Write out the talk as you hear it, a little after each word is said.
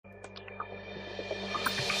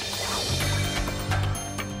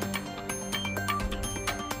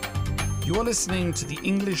You are listening to the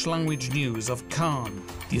English language news of Khan,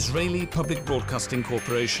 the Israeli Public Broadcasting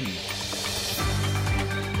Corporation.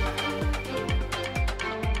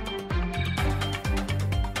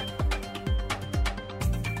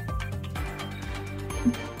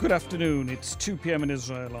 Good afternoon, it's 2 p.m. in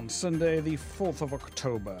Israel on Sunday, the 4th of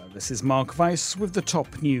October. This is Mark Weiss with the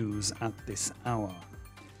top news at this hour.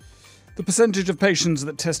 The percentage of patients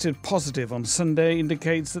that tested positive on Sunday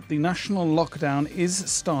indicates that the national lockdown is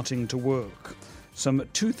starting to work. Some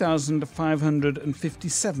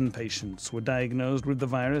 2,557 patients were diagnosed with the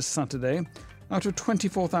virus Saturday out of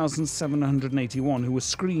 24,781 who were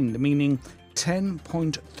screened, meaning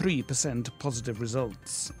 10.3% positive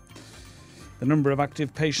results. The number of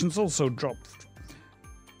active patients also dropped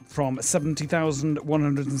from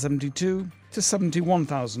 70,172 to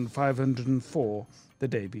 71,504 the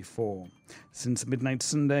day before. Since midnight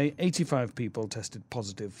Sunday, 85 people tested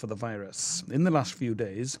positive for the virus. In the last few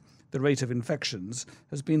days, the rate of infections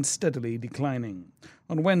has been steadily declining.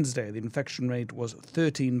 On Wednesday, the infection rate was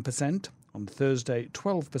 13%, on Thursday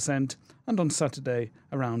 12%, and on Saturday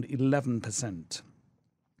around 11%.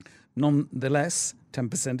 Nonetheless,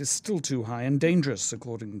 10% is still too high and dangerous,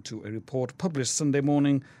 according to a report published Sunday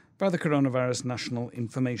morning by the Coronavirus National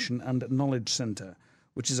Information and Knowledge Centre,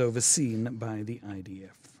 which is overseen by the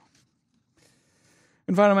IDF.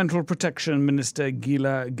 Environmental Protection Minister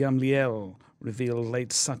Ghila Gamliel revealed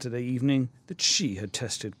late Saturday evening that she had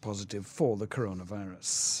tested positive for the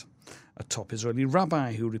coronavirus. A top Israeli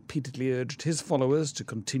rabbi who repeatedly urged his followers to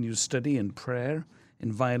continue study and prayer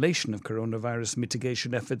in violation of coronavirus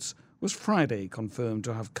mitigation efforts was Friday confirmed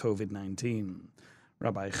to have COVID-19.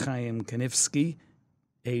 Rabbi Chaim Kanievsky,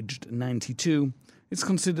 aged 92, is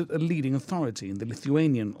considered a leading authority in the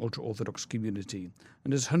Lithuanian ultra-Orthodox community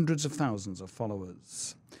and has hundreds of thousands of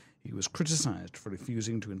followers. He was criticized for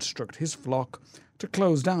refusing to instruct his flock to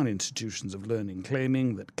close down institutions of learning,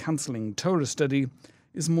 claiming that cancelling Torah study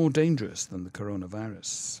is more dangerous than the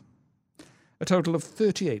coronavirus. A total of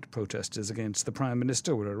 38 protesters against the Prime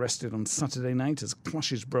Minister were arrested on Saturday night as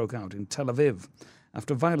clashes broke out in Tel Aviv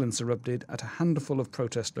after violence erupted at a handful of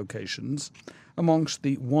protest locations amongst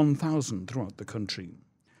the 1,000 throughout the country.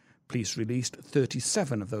 Police released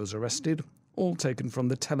 37 of those arrested, all taken from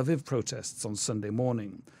the Tel Aviv protests on Sunday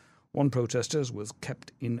morning. One protester was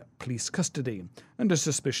kept in police custody under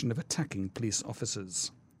suspicion of attacking police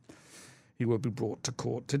officers. He will be brought to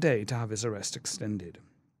court today to have his arrest extended.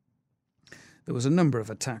 There was a number of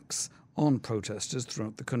attacks on protesters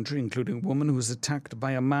throughout the country, including a woman who was attacked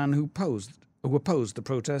by a man who opposed the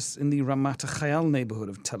protests in the Ramat Chayal neighborhood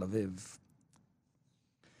of Tel Aviv.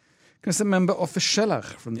 Knesset member Ofer Shelach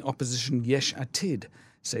from the opposition Yesh Atid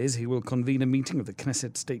says he will convene a meeting of the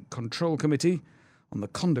Knesset State Control Committee on the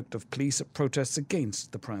conduct of police at protests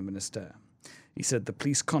against the Prime Minister. He said the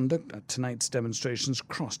police conduct at tonight's demonstrations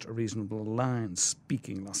crossed a reasonable line,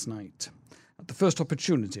 speaking last night. At the first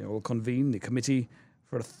opportunity, I will convene the committee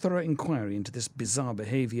for a thorough inquiry into this bizarre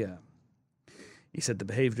behaviour. He said the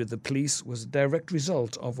behaviour of the police was a direct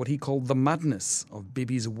result of what he called the madness of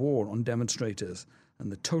Bibi's war on demonstrators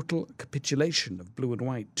and the total capitulation of blue and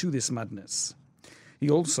white to this madness. He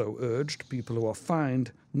also urged people who are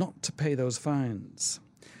fined not to pay those fines.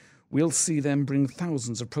 We'll see them bring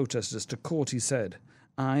thousands of protesters to court, he said.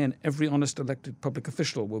 I and every honest elected public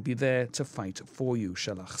official will be there to fight for you,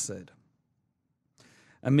 Shelach said.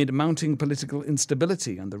 Amid mounting political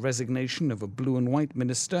instability and the resignation of a blue and white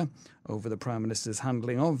minister over the Prime Minister's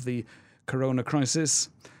handling of the corona crisis,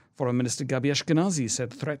 Foreign Minister Gabi Ashkenazi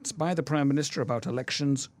said threats by the Prime Minister about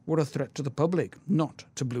elections were a threat to the public, not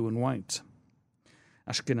to blue and white.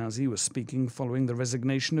 Ashkenazi was speaking following the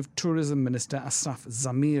resignation of Tourism Minister Asaf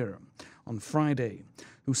Zamir on Friday,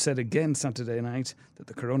 who said again Saturday night that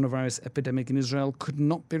the coronavirus epidemic in Israel could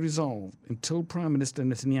not be resolved until Prime Minister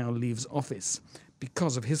Netanyahu leaves office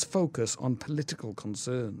because of his focus on political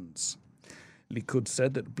concerns. Likud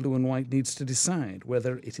said that blue and white needs to decide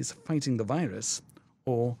whether it is fighting the virus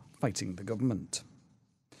or fighting the government.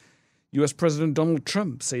 US President Donald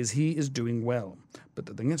Trump says he is doing well, but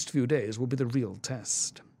that the next few days will be the real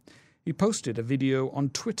test. He posted a video on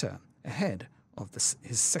Twitter ahead of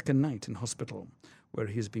his second night in hospital, where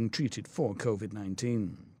he is being treated for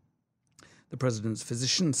COVID-19. The president's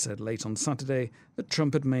physician said late on Saturday that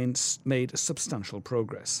Trump had made substantial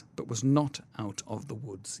progress, but was not out of the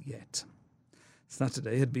woods yet.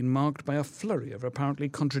 Saturday had been marked by a flurry of apparently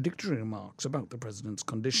contradictory remarks about the president's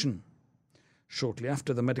condition. Shortly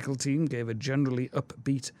after the medical team gave a generally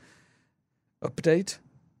upbeat update,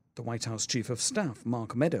 the White House Chief of Staff,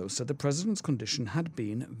 Mark Meadows, said the president's condition had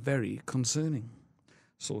been very concerning.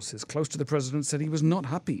 Sources close to the president said he was not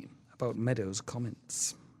happy about Meadows'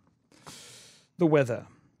 comments. The weather.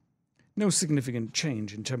 No significant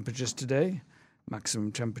change in temperatures today.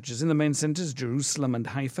 Maximum temperatures in the main centres, Jerusalem and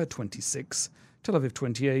Haifa 26, Tel Aviv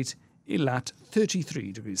 28, Eilat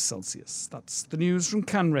 33 degrees Celsius. That's the news from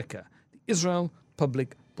Kan Reka, the Israel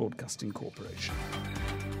Public Broadcasting Corporation.